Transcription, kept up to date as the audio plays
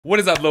What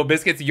is up, little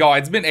biscuits? Y'all,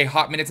 it's been a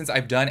hot minute since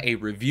I've done a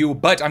review,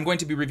 but I'm going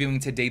to be reviewing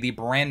today the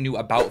brand new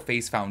About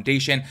Face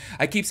foundation.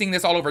 I keep seeing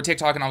this all over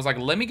TikTok and I was like,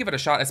 let me give it a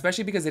shot,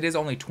 especially because it is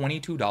only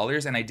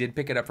 $22 and I did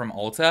pick it up from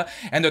Ulta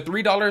and the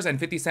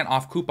 $3.50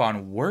 off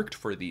coupon worked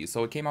for these,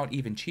 so it came out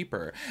even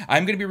cheaper.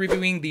 I'm going to be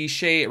reviewing the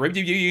shade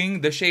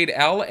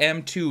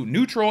LM2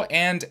 Neutral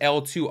and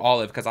L2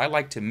 Olive because I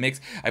like to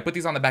mix. I put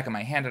these on the back of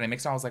my hand and I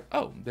mixed and I was like,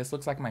 oh, this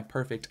looks like my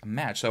perfect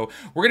match. So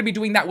we're going to be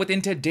doing that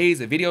within today's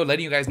video,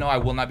 letting you guys know I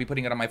will not be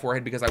putting it on my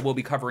forehead because I will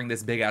be covering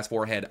this big ass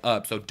forehead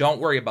up, so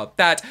don't worry about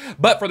that.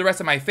 But for the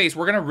rest of my face,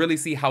 we're gonna really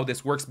see how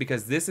this works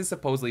because this is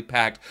supposedly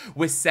packed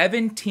with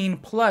 17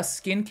 plus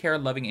skincare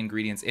loving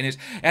ingredients in it,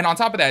 and on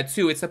top of that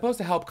too, it's supposed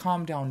to help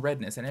calm down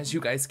redness. And as you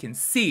guys can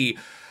see,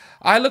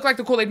 I look like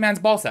the Kool-Aid man's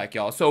ball sack,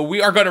 y'all. So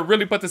we are gonna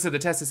really put this to the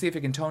test to see if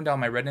it can tone down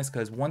my redness,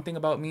 because one thing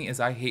about me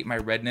is I hate my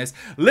redness.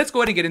 Let's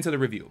go ahead and get into the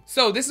review.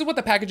 So this is what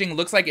the packaging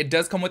looks like. It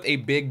does come with a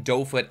big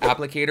doe foot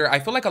applicator. I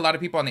feel like a lot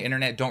of people on the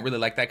internet don't really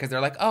like that because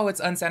they're like, oh, it's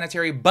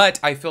unsanitary. But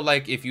I feel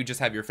like if you just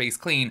have your face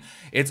clean,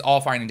 it's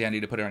all fine and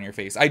dandy to put it on your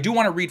face. I do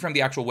want to read from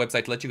the actual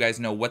website to let you guys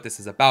know what this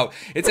is about.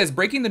 It says,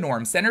 breaking the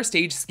norm, center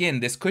stage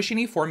skin. This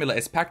cushiony formula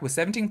is packed with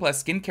 17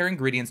 plus skincare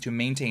ingredients to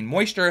maintain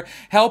moisture,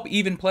 help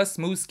even plus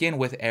smooth skin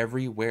with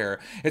every wear.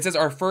 It says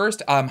our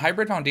first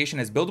hybrid foundation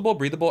is buildable,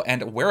 breathable,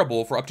 and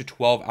wearable for up to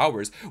 12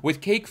 hours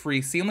with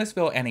cake-free, seamless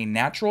fill and a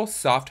natural,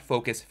 soft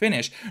focus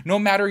finish, no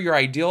matter your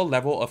ideal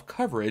level of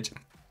coverage,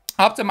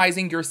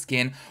 optimizing your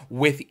skin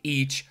with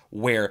each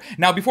wear.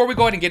 Now, before we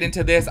go ahead and get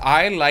into this,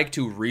 I like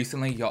to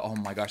recently, yo, oh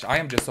my gosh, I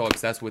am just so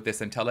obsessed with this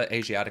Centella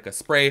Asiatica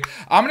spray.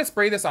 I'm gonna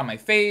spray this on my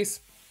face.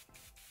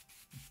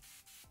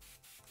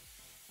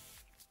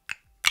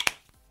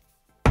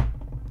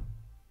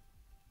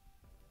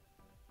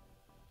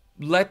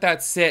 Let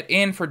that sit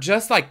in for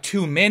just like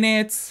 2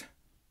 minutes.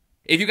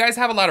 If you guys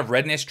have a lot of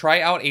redness, try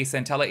out a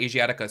Centella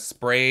Asiatica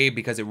spray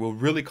because it will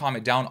really calm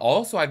it down.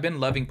 Also, I've been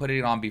loving putting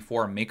it on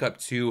before makeup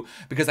too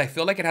because I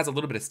feel like it has a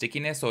little bit of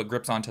stickiness, so it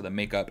grips onto the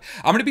makeup.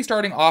 I'm going to be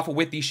starting off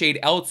with the shade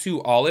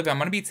L2 Olive. I'm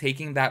going to be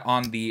taking that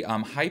on the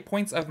high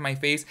points of my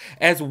face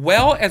as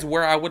well as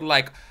where I would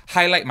like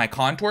highlight my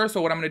contour.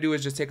 So what I'm going to do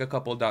is just take a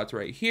couple dots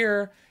right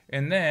here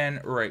and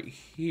then right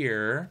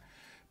here,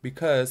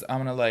 because I'm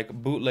gonna like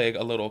bootleg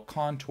a little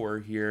contour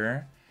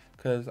here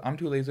because I'm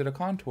too lazy to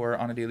contour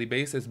on a daily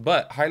basis,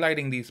 but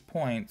highlighting these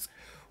points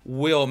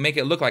will make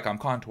it look like I'm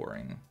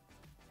contouring.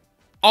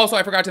 Also,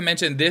 I forgot to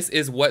mention, this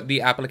is what the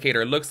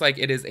applicator looks like.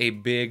 It is a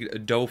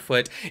big doe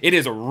foot. It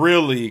is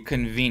really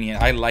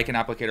convenient. I like an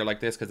applicator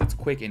like this because it's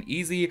quick and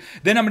easy.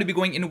 Then I'm gonna be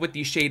going in with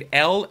the shade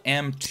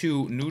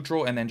LM2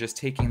 Neutral and then just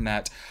taking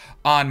that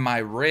on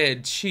my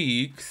red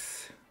cheeks.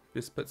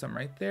 Just put some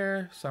right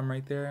there,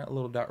 a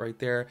little dot right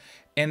there.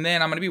 And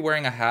then I'm gonna be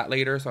wearing a hat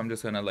later, so I'm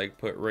just gonna like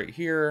put right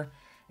here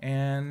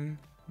and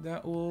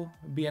that will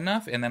be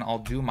enough. And then I'll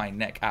do my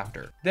neck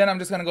after. Then I'm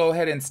just gonna go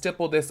ahead and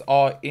stipple this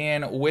all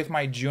in with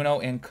my Juno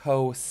 &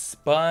 Co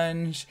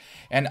sponge.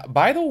 And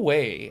by the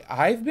way,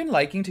 I've been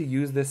liking to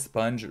use this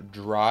sponge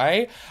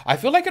dry. I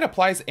feel like it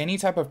applies any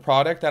type of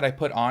product that I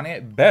put on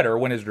it better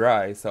when it's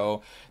dry.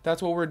 So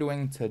that's what we're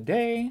doing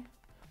today.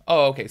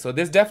 Oh, okay, so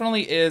this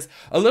definitely is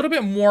a little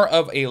bit more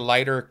of a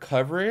lighter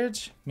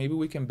coverage. Maybe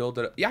we can build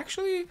it up.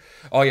 Actually,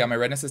 oh yeah, my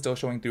redness is still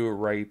showing through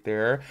right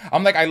there.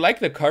 I'm like, I like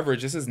the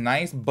coverage. This is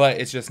nice, but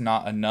it's just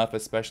not enough,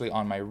 especially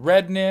on my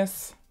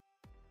redness.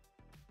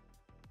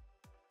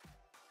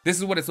 This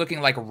is what it's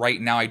looking like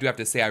right now. I do have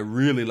to say I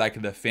really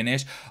like the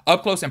finish.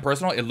 Up close and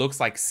personal, it looks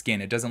like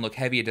skin. It doesn't look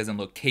heavy, it doesn't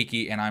look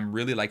cakey, and I'm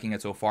really liking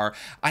it so far.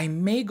 I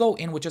may go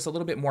in with just a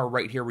little bit more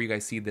right here where you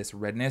guys see this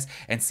redness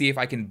and see if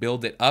I can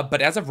build it up.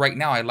 But as of right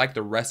now, I like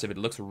the rest of it.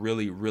 It looks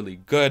really, really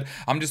good.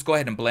 I'm just go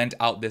ahead and blend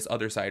out this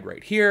other side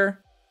right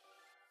here.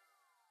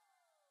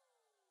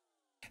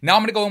 Now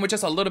I'm gonna go in with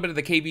just a little bit of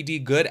the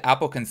KVD Good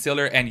Apple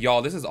Concealer, and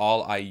y'all, this is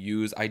all I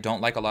use. I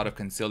don't like a lot of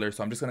concealer,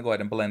 so I'm just gonna go ahead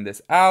and blend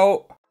this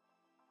out.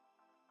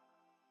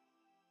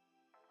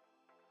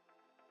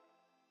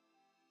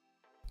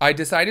 I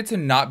decided to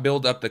not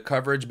build up the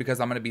coverage because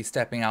I'm going to be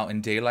stepping out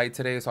in daylight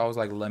today. So I was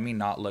like, let me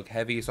not look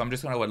heavy. So I'm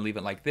just going to go ahead and leave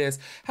it like this.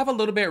 Have a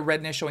little bit of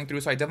redness showing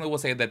through. So I definitely will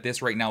say that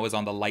this right now is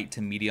on the light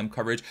to medium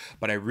coverage,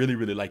 but I really,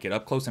 really like it.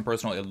 Up close and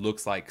personal, it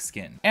looks like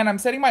skin. And I'm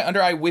setting my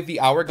under eye with the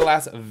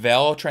Hourglass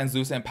Veil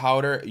Translucent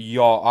Powder.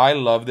 Y'all, I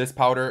love this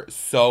powder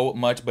so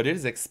much, but it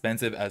is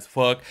expensive as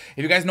fuck.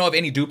 If you guys know of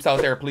any dupes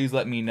out there, please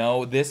let me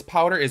know. This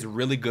powder is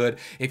really good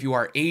if you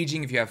are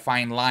aging, if you have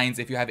fine lines,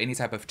 if you have any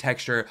type of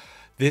texture.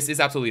 This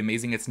is absolutely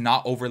amazing. It's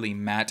not overly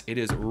matte. It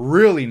is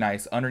really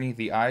nice underneath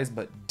the eyes,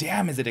 but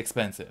damn is it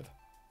expensive.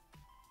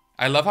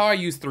 I love how I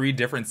use 3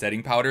 different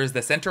setting powders.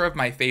 The center of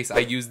my face, I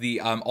use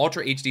the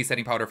Ultra HD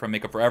setting powder from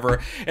Makeup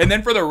Forever. And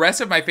then for the rest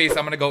of my face,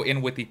 I'm gonna go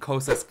in with the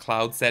Kosas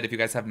Cloud Set if you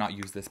guys have not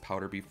used this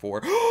powder before.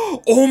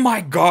 Oh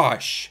my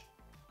gosh.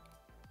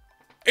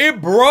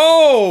 It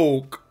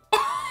broke.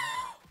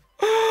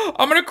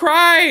 I'm gonna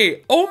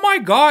cry. Oh my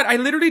God. I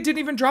literally didn't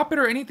even drop it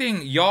or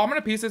anything. Y'all, I'm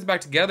gonna piece this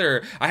back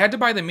together. I had to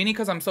buy the mini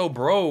because I'm so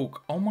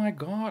broke. Oh my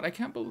God. I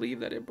can't believe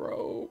that it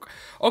broke.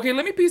 Okay,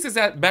 let me piece this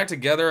back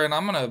together and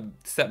I'm gonna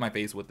set my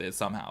face with this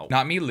somehow.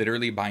 Not me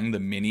literally buying the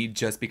mini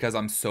just because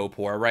I'm so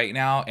poor right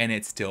now and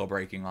it's still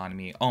breaking on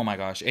me. Oh my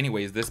gosh.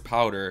 Anyways, this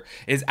powder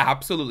is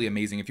absolutely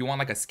amazing. If you want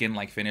like a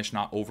skin-like finish,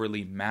 not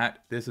overly matte,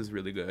 this is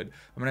really good.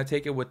 I'm gonna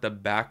take it with the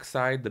back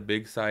side, the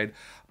big side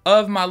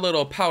of my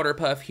little powder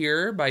puff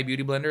here by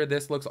Beauty Blender.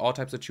 This looks all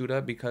types of chewed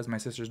up because my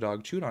sister's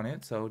dog chewed on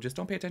it, so just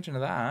don't pay attention to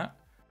that.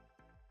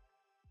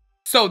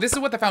 So this is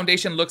what the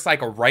foundation looks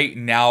like right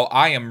now.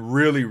 I am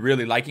really,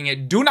 really liking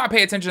it. Do not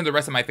pay attention to the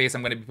rest of my face.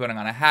 I'm going to be putting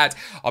on a hat.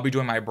 I'll be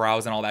doing my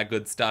brows and all that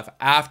good stuff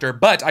after.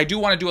 But I do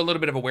want to do a little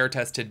bit of a wear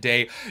test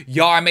today.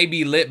 Y'all, I may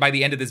be lit by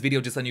the end of this video,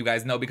 just letting you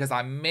guys know, because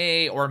I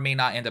may or may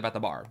not end up at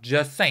the bar.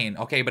 Just saying,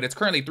 okay? But it's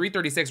currently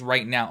 3:36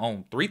 right now.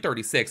 Oh,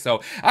 3:36.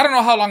 So I don't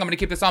know how long I'm going to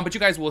keep this on, but you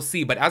guys will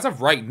see. But as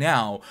of right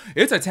now,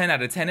 it's a 10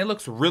 out of 10. It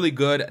looks really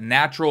good,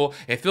 natural.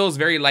 It feels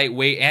very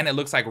lightweight, and it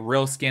looks like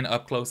real skin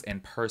up close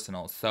and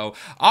personal. So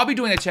I'll be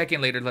doing a check-in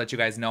later to let you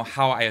guys know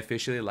how I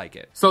officially like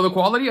it. So the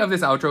quality of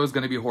this outro is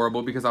going to be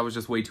horrible because I was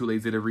just way too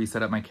lazy to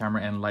reset up my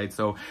camera and light.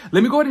 So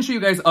let me go ahead and show you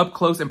guys up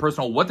close and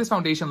personal what this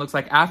foundation looks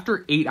like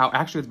after 8 hours.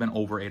 Actually, it's been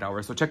over 8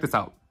 hours. So check this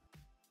out.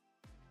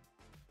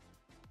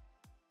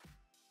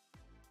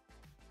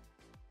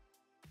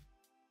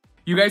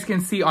 You guys can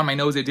see on my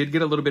nose, it did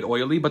get a little bit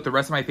oily, but the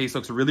rest of my face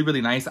looks really,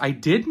 really nice. I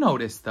did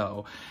notice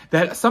though,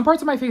 that some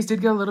parts of my face did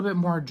get a little bit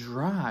more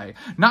dry.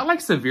 Not like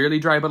severely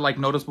dry, but like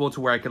noticeable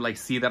to where I could like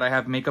see that I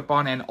have makeup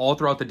on. And all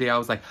throughout the day, I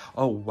was like,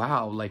 oh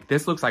wow, like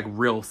this looks like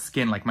real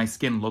skin. Like my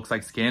skin looks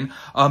like skin.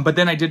 But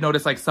then I did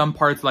notice like some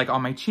parts like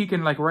on my cheek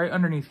and like right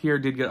underneath here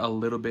did get a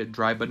little bit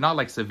dry, but not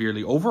like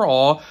severely.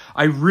 Overall,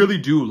 I really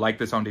do like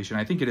this foundation.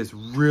 I think it is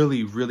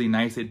really, really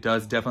nice. It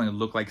does definitely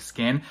look like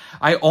skin.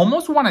 I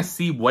almost want to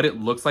see what it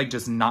looks like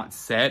just not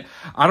set.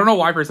 I don't know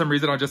why, for some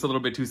reason I'm just a little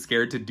bit too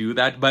scared to do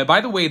that. But by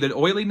the way, the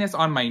oiliness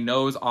on my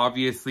nose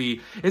obviously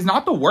is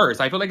not the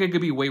worst. I feel like it could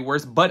be way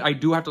worse, but I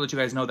do have to let you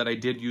guys know that I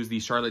did use the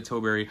Charlotte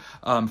Tilbury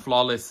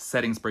Flawless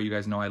Setting Spray. You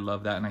guys know I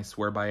love that and I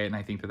swear by it, and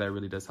I think that that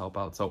really does help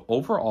out. So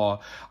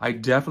overall, I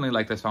definitely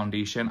like this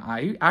foundation.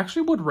 I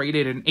actually would rate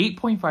it an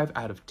 8.5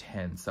 out of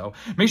 10. So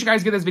make sure you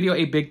guys give this video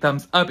a big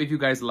thumbs up if you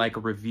guys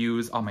like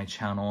reviews on my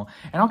channel,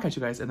 and I'll catch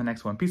you guys in the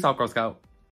next one. Peace out, Girl Scout.